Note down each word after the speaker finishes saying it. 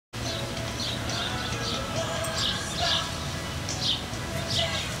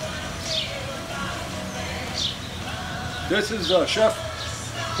This is Chef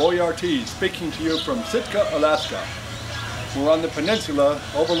Boyardee speaking to you from Sitka, Alaska. We're on the peninsula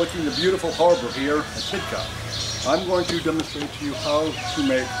overlooking the beautiful harbor here at Sitka. I'm going to demonstrate to you how to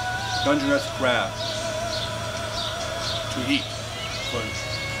make Dungeness crab to eat.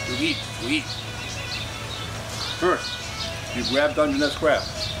 To eat. First, you grab Dungeness crab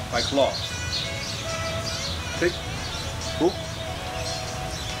by claw.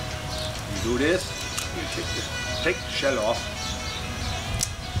 You do this, you take the shell off.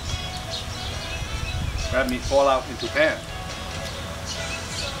 Crab meat fall out into pan.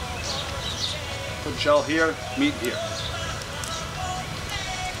 Put shell here, meat here.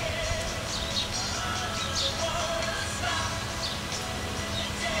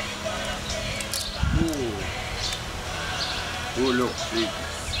 Ooh, look,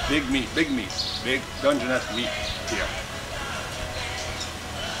 big meat, big Dungeness meat here.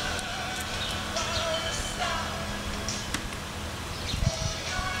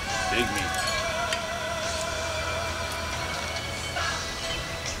 Big meat.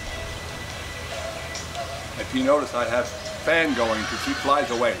 If you notice, I have fan going to keep flies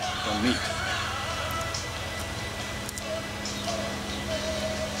away from meat.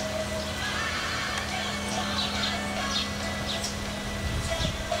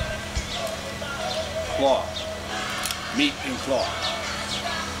 Claw. Meat in claw.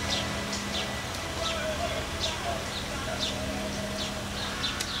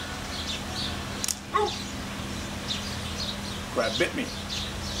 Crab bit me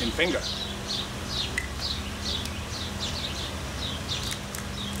in finger.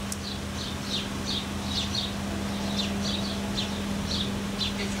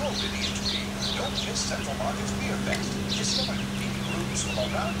 If you're really intrigued, don't miss Central Market's Beer Fest. Discover unique brews from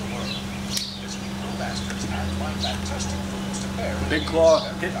around the world. Visit brewmasters and find fantastic foods to pair with. Big claw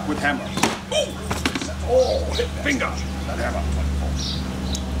hit with hammer. Oh, hit finger. That hammer.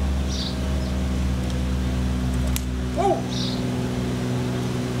 Oh!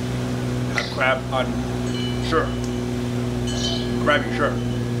 Have crab on shirt. Crabby shirt.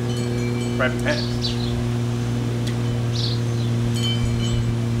 Crabby pants.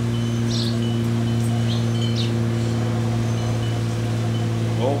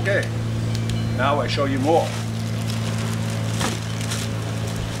 Okay. Now I show you more.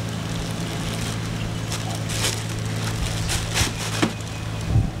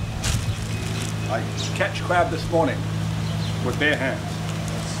 I catch crab this morning with bare hands.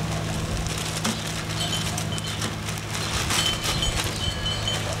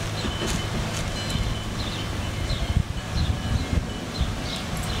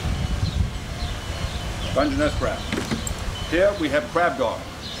 Dungeness crab. Here we have crab dogs.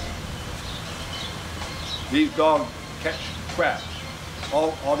 These dogs catch crabs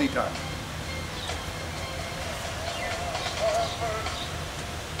all the time.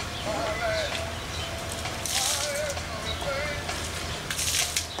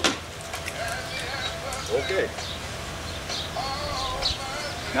 Okay.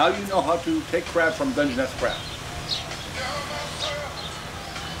 Now you know how to take crab from Dungeness crab.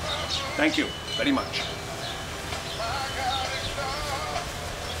 Thank you very much.